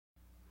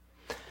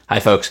Hi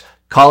folks,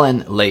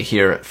 Colin Lay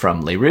here from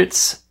Lay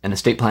Roots, an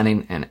estate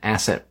planning and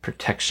asset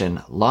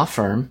protection law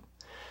firm.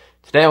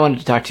 Today I wanted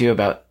to talk to you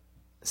about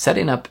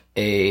setting up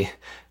a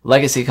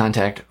legacy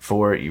contact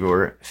for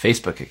your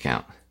Facebook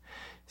account.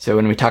 So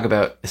when we talk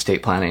about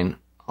estate planning,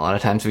 a lot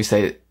of times we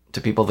say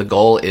to people the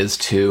goal is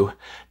to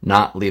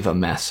not leave a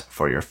mess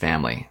for your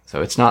family.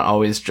 So it's not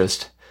always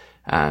just,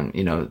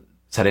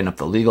 setting up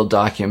the legal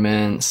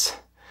documents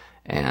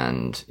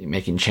and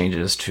making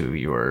changes to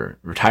your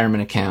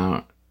retirement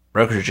account,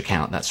 brokerage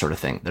account, that sort of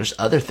thing. There's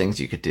other things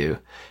you could do,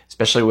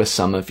 especially with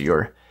some of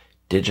your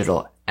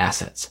digital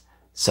assets,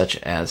 such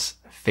as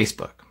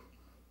Facebook.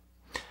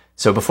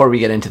 So before we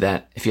get into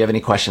that, if you have any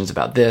questions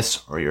about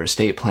this or your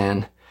estate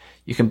plan,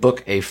 you can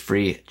book a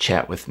free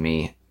chat with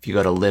me. If you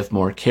go to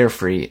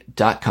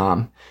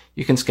livemorecarefree.com,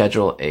 you can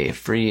schedule a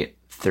free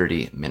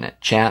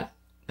 30-minute chat.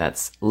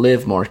 That's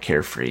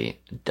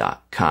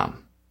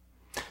livemorecarefree.com.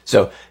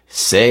 So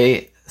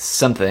say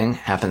something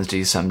happens to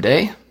you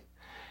someday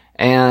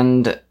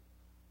and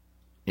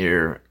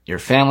your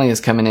family is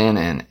coming in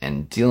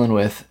and dealing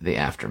with the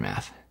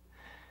aftermath.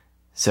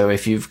 So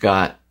if you've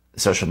got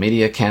social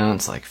media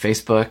accounts like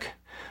Facebook,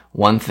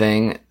 one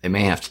thing they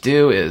may have to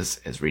do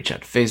is reach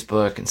out to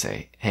Facebook and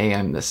say, hey,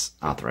 I'm this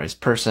authorized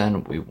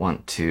person. We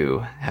want to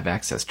have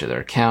access to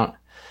their account,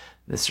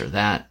 this or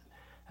that.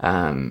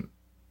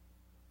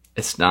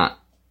 It's not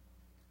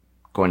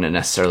going to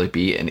necessarily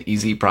be an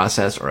easy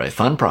process or a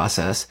fun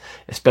process,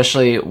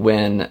 especially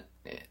when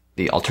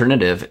the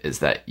alternative is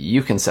that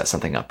you can set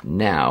something up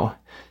now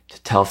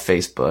to tell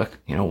Facebook,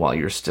 while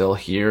you're still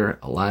here,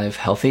 alive,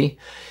 healthy,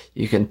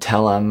 you can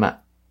tell them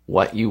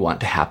what you want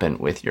to happen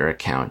with your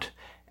account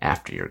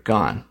after you're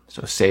gone.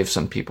 So save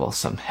some people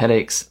some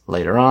headaches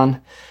later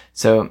on.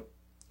 So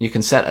you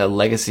can set a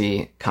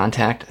legacy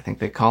contact, I think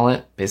they call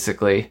it,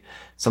 basically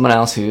someone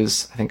else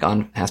who's,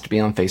 has to be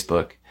on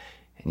Facebook,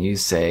 and you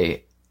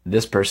say,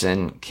 this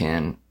person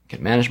can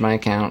manage my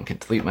account, can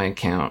delete my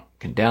account,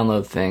 can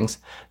download things.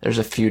 There's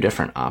a few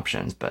different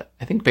options, but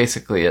I think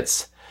basically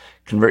it's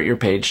convert your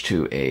page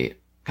to a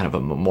kind of a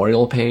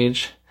memorial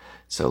page.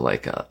 So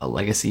like a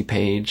legacy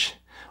page,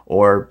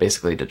 or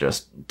basically to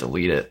just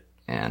delete it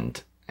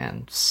and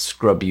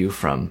scrub you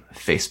from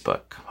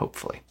Facebook,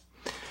 hopefully.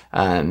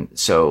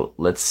 So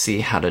let's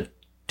see how to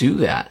do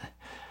that.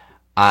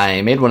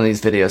 I made one of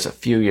these videos a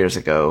few years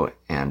ago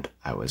and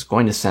I was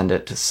going to send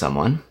it to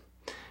someone,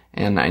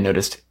 and I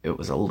noticed it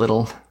was a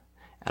little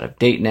out of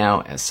date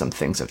now as some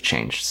things have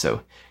changed.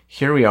 So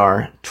here we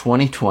are,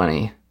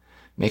 2020,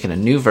 making a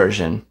new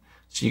version.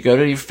 So you go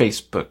to your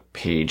Facebook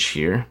page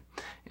here,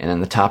 and in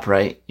the top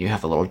right, you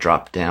have a little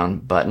drop down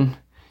button.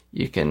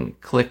 You can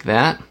click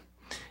that,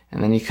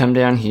 and then you come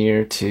down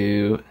here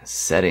to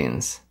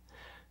settings.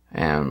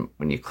 And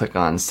when you click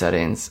on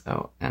settings,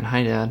 and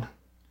hi Dad,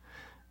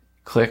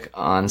 click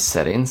on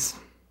settings.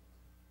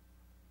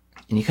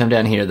 And you come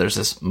down here, there's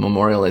this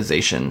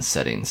memorialization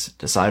settings.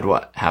 Decide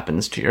what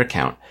happens to your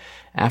account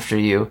after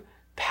you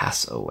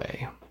pass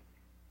away.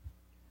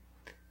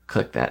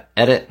 Click that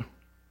edit.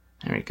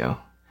 There we go.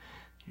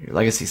 Your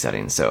legacy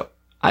settings. So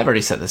I've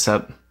already set this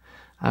up.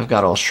 I've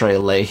got old Shreya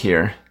Lay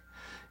here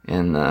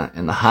in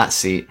the hot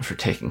seat for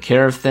taking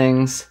care of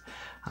things.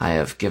 I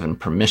have given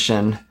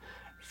permission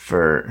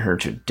for her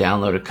to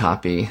download a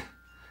copy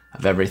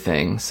of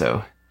everything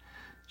so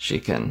she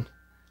can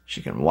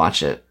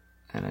watch it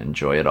and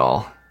enjoy it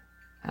all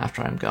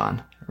after I'm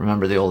gone.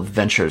 Remember the old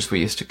ventures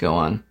we used to go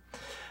on.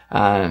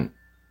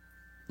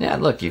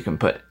 Look, you can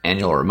put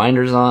annual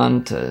reminders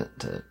on to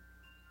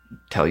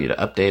tell you to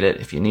update it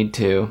if you need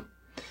to.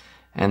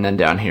 And then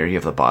down here you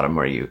have the bottom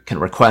where you can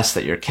request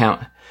that your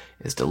account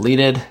is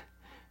deleted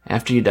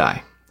after you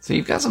die. So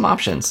you've got some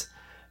options.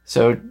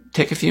 So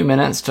take a few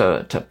minutes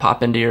to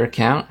pop into your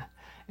account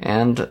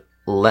and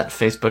let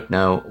Facebook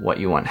know what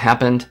you want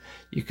happened.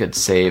 You could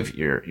save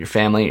your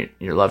family,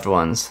 your loved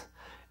ones,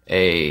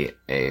 a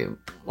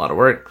lot of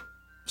work,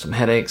 some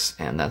headaches,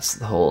 and that's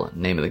the whole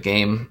name of the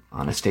game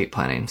on estate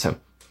planning. So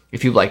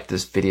if you liked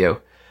this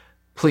video,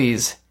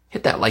 please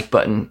hit that like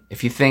button.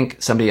 If you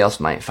think somebody else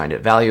might find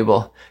it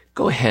valuable,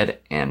 go ahead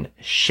and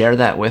share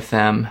that with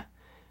them.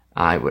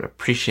 I would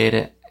appreciate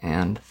it,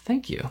 and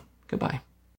thank you. Goodbye.